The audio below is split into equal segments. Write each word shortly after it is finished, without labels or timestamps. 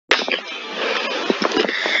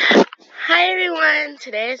everyone,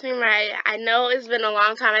 today is me, Mariah. I know it's been a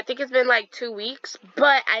long time. I think it's been like 2 weeks,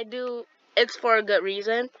 but it's for a good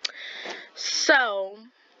reason. So,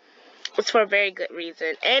 it's for a very good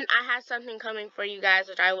reason. And I have something coming for you guys,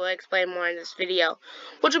 which I will explain more in this video,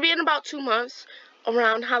 which will be in about 2 months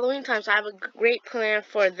around Halloween time. So I have a great plan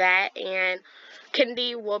for that, and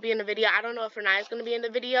Kennedy will be in the video. I don't know if Renee is going to be in the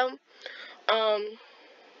video.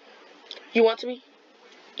 You want to be?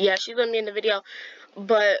 Yeah, she's going to be in the video,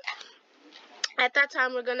 but at that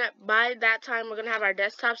time, by that time, we're going to have our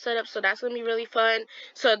desktop set up, so that's going to be really fun.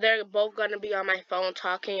 So they're both going to be on my phone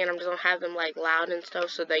talking, and I'm just going to have them, like, loud and stuff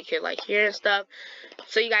so they can, like, hear and stuff,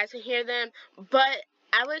 so you guys can hear them. But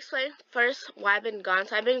I will explain first why I've been gone.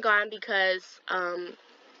 So I've been gone because, I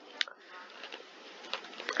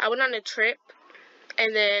went on a trip,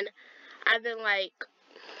 and then I've been, like,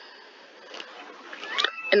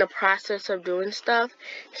 in the process of doing stuff.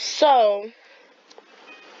 So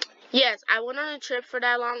yes, I went on a trip for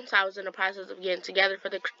that long, so I was in the process of getting together for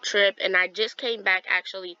the trip, and I just came back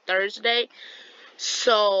actually Thursday.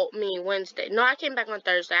 Wednesday. No, I came back on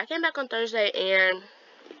Thursday. And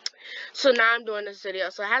so now I'm doing this video.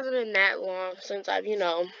 So it hasn't been that long since I've,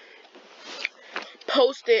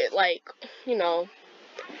 posted,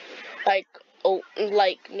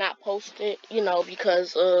 not posted,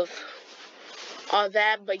 because of all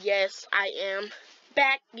that. But yes, I am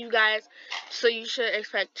back, you guys, so you should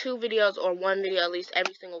expect 2 videos or 1 video at least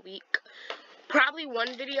every single week. Probably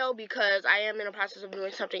 1 video because I am in the process of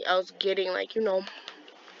doing something else, getting my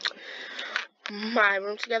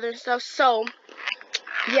room together and stuff. So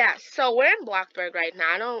yeah, so we're in Bloxburg right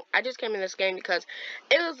now. I just came in this game because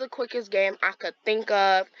it was the quickest game I could think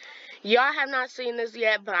of. Y'all have not seen this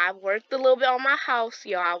yet, but I've worked a little bit on my house,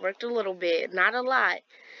 y'all. I worked a little bit, not a lot,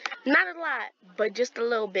 but just a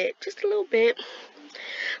little bit,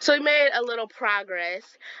 So we made a little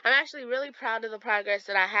progress. I'm actually really proud of the progress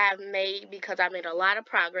that I have made because I made a lot of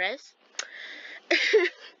progress.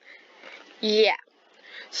 Yeah.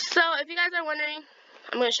 So if you guys are wondering,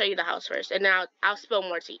 I'm going to show you the house first, and then I'll spill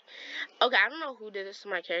more tea. Okay, I don't know who did this to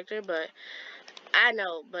my character, but I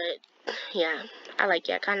know, but yeah, I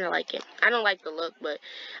kind of like it. I don't like the look, but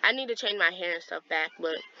I need to change my hair and stuff back,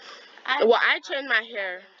 but I changed my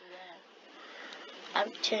hair.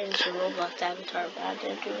 I've changed the Roblox avatar, but I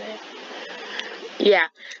didn't do it. Yeah.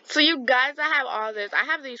 So you guys, I have all this. I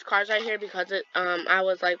have these cars right here because I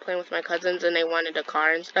was playing with my cousins and they wanted a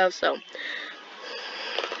car and stuff. So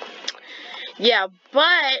yeah,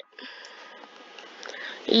 but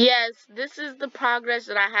yes, this is the progress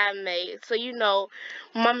that I have made. So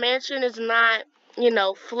my mansion is not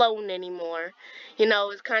floating anymore.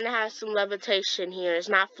 It kind of has some levitation here. It's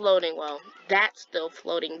not floating. Well, that's still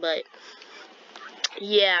floating, but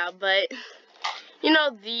yeah, but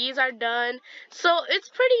these are done. So it's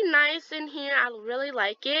pretty nice in here. I really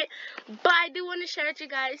like it. But I do want to share with you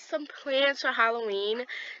guys some plans for Halloween.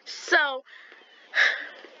 So,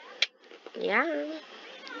 yeah.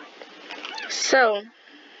 So,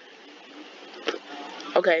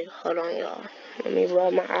 okay, hold on, y'all. Let me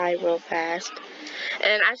roll my eye real fast.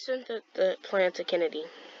 And I sent the plan to Kennedy.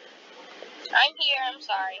 I'm here, I'm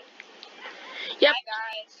sorry. Yep. Hi,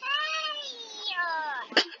 guys.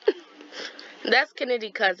 That's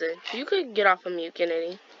Kennedy's cousin. You could get off of mute,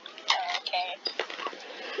 Kennedy. Okay.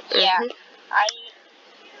 Yeah, I'm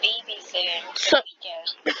babysitting for the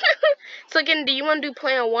weekend. So, Kennedy, do you want to do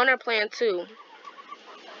plan 1 or plan 2? Honestly,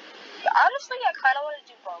 I kind of want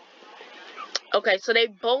to do both. Okay, so they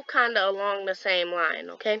both kind of along the same line,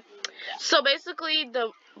 okay? Yeah. So, basically,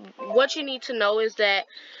 what you need to know is that,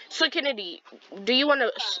 so, Kennedy, do you want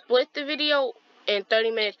to split the video in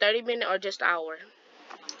 30 minutes, or just hour?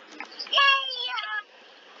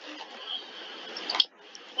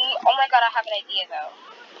 Oh my god, I have an idea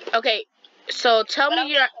though. Okay, so tell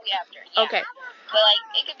me your... After. Yeah. Okay. But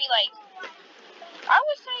it could be I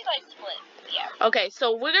would say split. Yeah. Okay,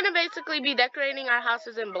 so we're going to basically be decorating our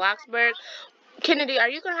houses in Bloxburg. Kennedy, are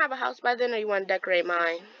you going to have a house by then, or you want to decorate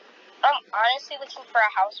mine? I'm honestly looking for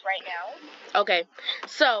a house right now. Okay,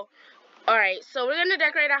 so, alright, so we're going to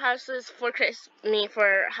decorate our houses for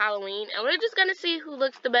Halloween, and we're just going to see who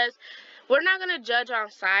looks the best. We're not going to judge on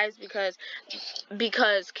size because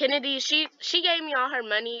Kennedy, she gave me all her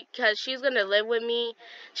money because she's going to live with me.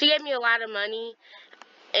 She gave me a lot of money,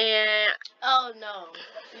 and... Oh, no.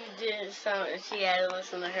 You did something. She had to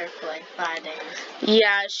listen to her for 5 days.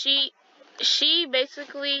 Yeah, she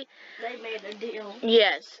basically... They made a deal.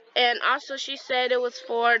 Yes, and also she said it was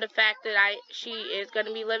for the fact that she is going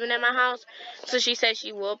to be living at my house, so she said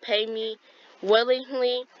she will pay me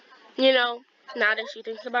willingly, now that she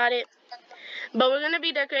thinks about it. But we're going to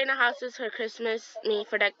be decorating the houses for Christmas,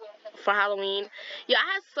 for Halloween. Yeah,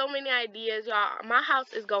 I had so many ideas, y'all. My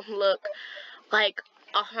house is gonna look like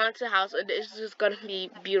a haunted house. It's just gonna be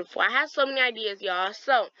beautiful. I have so many ideas, y'all.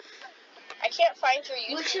 So I can't find your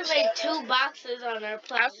YouTube. We should make 2 boxes on our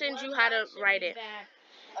plot. I'll send you how to write it. Okay.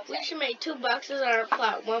 We should make 2 boxes on our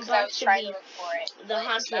plot. One box should be the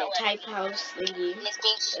haunted type house thingy, and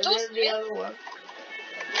then the other one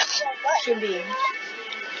should be.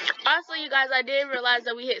 Also, you guys, I did realize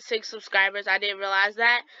that we hit 6 subscribers. I did realize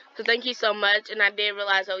that. So thank you so much. And I did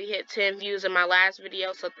realize that we hit 10 views in my last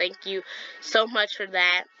video. So thank you so much for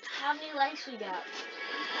that. How many likes we got?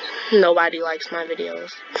 Nobody likes my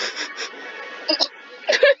videos.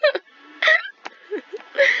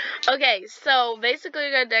 Okay, so basically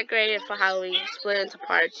we're going to decorate it for Halloween. Split into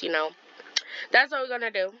parts, you know. That's what we're going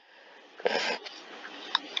to do.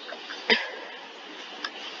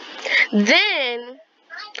 Then,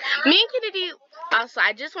 me and Kennedy, also,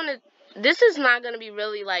 I just want to, this is not going to be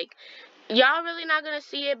really, like, y'all really not going to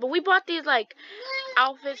see it, but we bought these, like,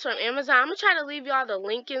 outfits from Amazon. I'm going to try to leave y'all the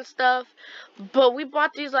link and stuff, but we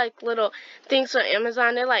bought these, like, little things from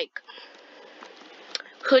Amazon. They're, like,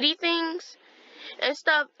 hoodie things and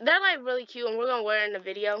stuff. They're, like, really cute, and we're going to wear it in the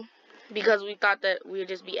video because we thought that we would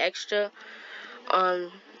just be extra.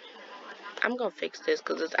 I'm going to fix this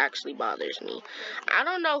because this actually bothers me. I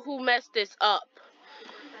don't know who messed this up.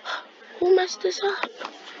 Who messed this up?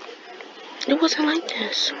 It wasn't like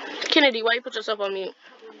this. Kennedy, why you put yourself on mute?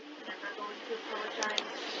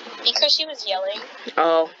 Because she was yelling.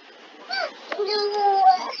 Oh.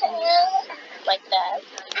 Like that.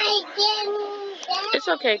 It's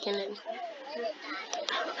okay, Kennedy.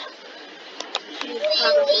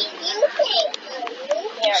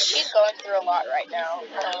 Yeah, she's going through a lot right now.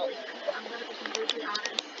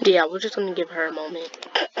 Yeah, we're just gonna give her a moment.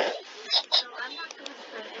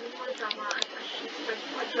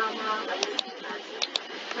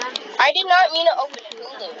 I did not mean to open it,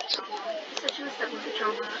 Hulu.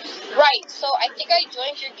 Right, so I think I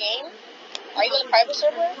joined your game. Are you in the private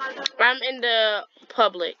server? I'm in the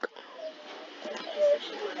public.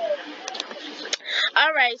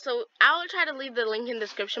 Alright, so I will try to leave the link in the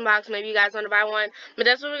description box. Maybe you guys want to buy one. But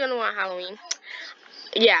that's what we're going to want Halloween.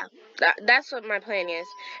 Yeah, that's what my plan is.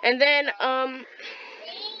 And then, I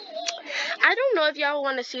don't know if y'all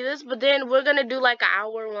want to see this, but then we're going to do like an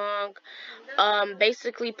hour long,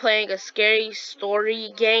 basically playing a scary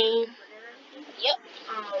story game.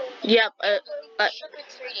 Yep.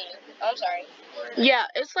 Trick-or-treating. I'm sorry. Yeah,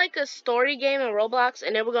 it's like a story game in Roblox,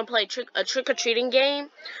 and then we're going to play a trick-or-treating game.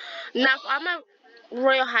 Now, if I'm a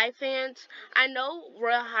Royal High fans, I know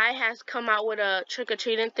Royal High has come out with a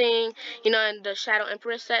trick-or-treating thing, you know, and the Shadow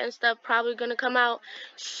Empress set and stuff probably going to come out.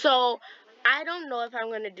 So, I don't know if I'm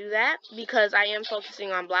going to do that because I am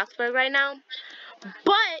focusing on Bloxburg right now.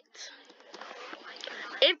 But,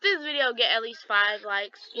 if this video get at least 5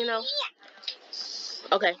 likes, you know.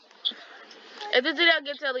 Okay. If this video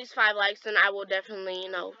gets at least 5 likes, then I will definitely, you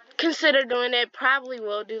know, consider doing it. Probably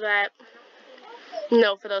will do that. You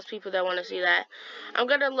know, for those people that want to see that. I'm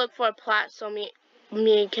going to look for a plot so me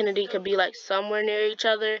and Kennedy could be, like, somewhere near each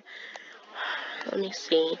other. Let me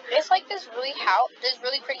see. It's like this really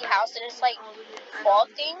pretty house, and it's, like, fall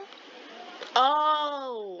thing.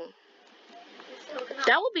 Oh.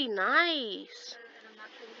 That would be nice.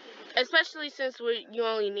 Especially since you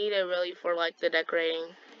only need it, really, for, like, the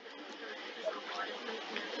decorating.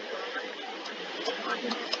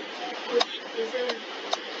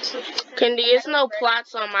 Kennedy, it's no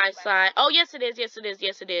plots on my side. Oh, yes it is, yes it is,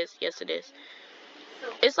 yes it is, yes it is.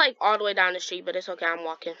 It's like all the way down the street, but it's okay, I'm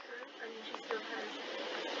walking.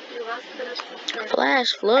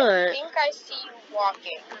 Flash flood. I think I see you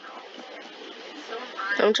walking.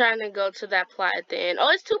 I'm trying to go to that plot at the end. Oh,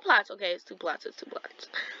 it's 2 plots. Okay, it's 2 plots, it's 2 plots.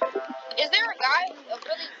 Is there a guy, a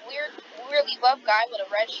really weirdly buff guy with a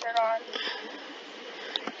red shirt on?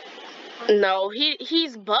 No,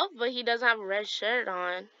 he's buff, but he doesn't have a red shirt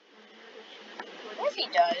on. Yes, he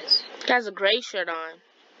does. He has a gray shirt on.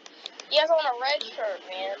 He has on a red shirt,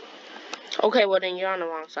 man. Okay, well then you're on the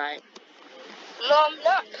wrong side. No, I'm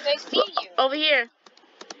not, because I see you. Over here.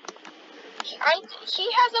 He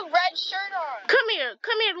has a red shirt on. Come here,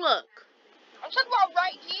 look. I'm talking about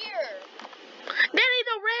right here. That ain't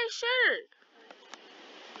no red shirt.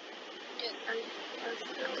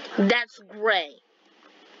 Dude. That's gray.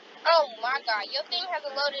 Oh my god, your thing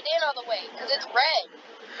hasn't loaded in all the way, because it's red.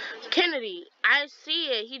 Kennedy, I see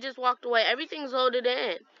it. He just walked away. Everything's loaded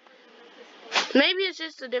in. Maybe it's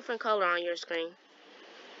just a different color on your screen.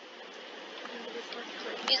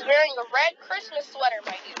 He's wearing a red Christmas sweater,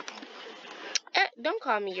 my dude. Don't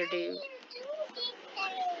call me your dude.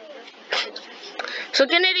 So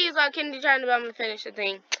Kennedy is all Kennedy trying to finish the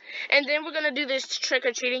thing. And then we're going to do this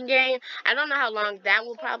trick-or-treating game. I don't know how long that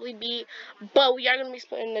will probably be, but we are going to be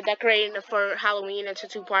splitting the decorating for Halloween into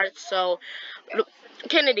 2 parts. So,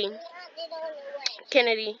 Kennedy.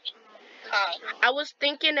 I was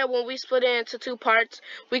thinking that when we split it into 2 parts,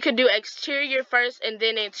 we could do exterior first and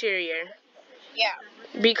then interior. Yeah.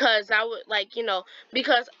 Because I would, like, you know,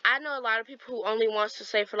 because I know a lot of people who only wants to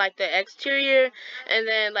say for, like, the exterior, and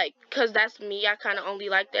then, like, because that's me, I kind of only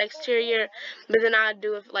like the exterior, but then I'll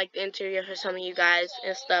do it, like, the interior for some of you guys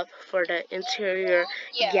and stuff for the interior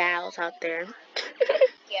gals out there.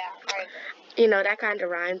 Yeah, I agree. You know, that kind of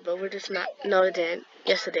rhymed, but we're just not, no it didn't.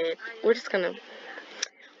 Yes it did. We're just gonna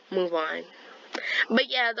move on. But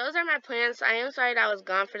yeah, those are my plans. I am sorry that I was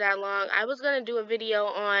gone for that long. I was gonna do a video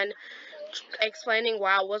on explaining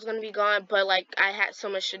why I was gonna be gone, but like I had so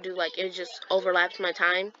much to do, like it just overlapped my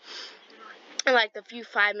time, and like the few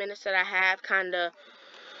 5 minutes that I had kind of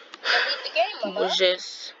was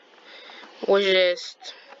just your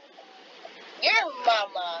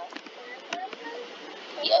mama.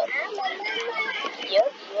 Yep,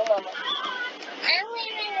 your mama.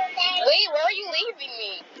 Wait, where are you leaving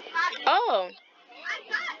me? Oh,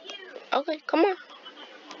 okay, come on.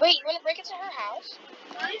 Wait, you want to break into her house?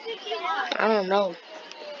 I don't know.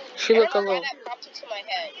 She look a little. That popped into my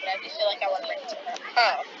head, but I just feel like I want to break into her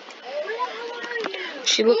house.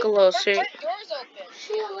 She look a little sick. Door's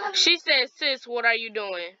open. She said, "Sis, what are you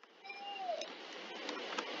doing?"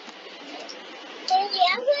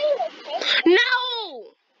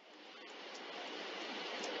 No.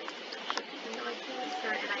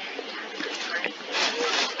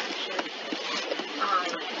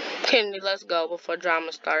 Kennedy, let's go before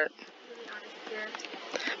drama start.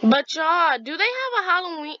 But y'all, do they have a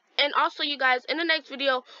Halloween? And also, you guys, in the next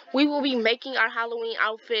video, we will be making our Halloween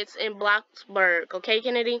outfits in Bloxburg. Okay,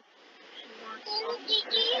 Kennedy?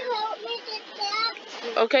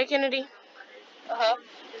 Okay, Kennedy? Uh-huh.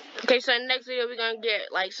 Okay, so in the next video, we're going to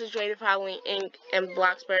get, like, situated for Halloween in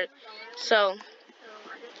Bloxburg. So.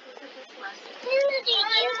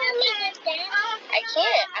 I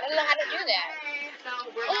can't. I don't know how to do that.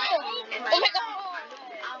 Oh my god.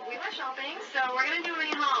 We were shopping, so we're gonna do a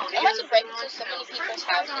mini haul. I'm about to break into so many people's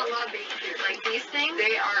houses. Like these things,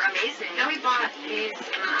 they are amazing. And we bought these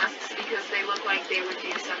masks because they look like they would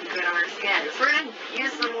do some good on our skin. So we're gonna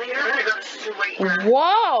use them later. We're gonna go straight back.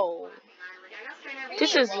 Whoa!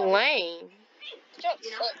 This is lame. No,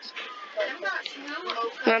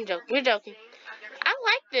 I'm joking. You're joking. I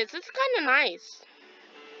like this. It's kind of nice.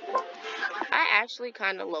 I actually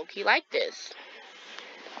kind of low-key like this.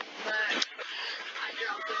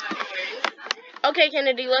 Okay,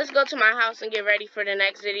 Kennedy, let's go to my house and get ready for the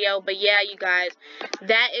next video. But yeah, you guys,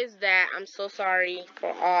 that is that. I'm so sorry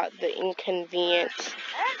for all the inconvenience.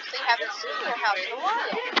 I actually haven't seen your house in a while.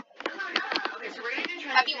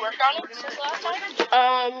 Have you worked on it since last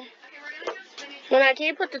time? Can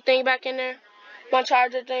you put the thing back in there? My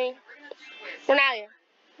charger thing? Renaya,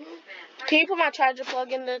 can you put my charger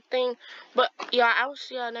plug in the thing? But y'all, I will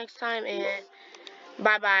see y'all next time, and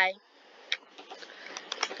bye-bye.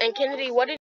 And Kennedy, what did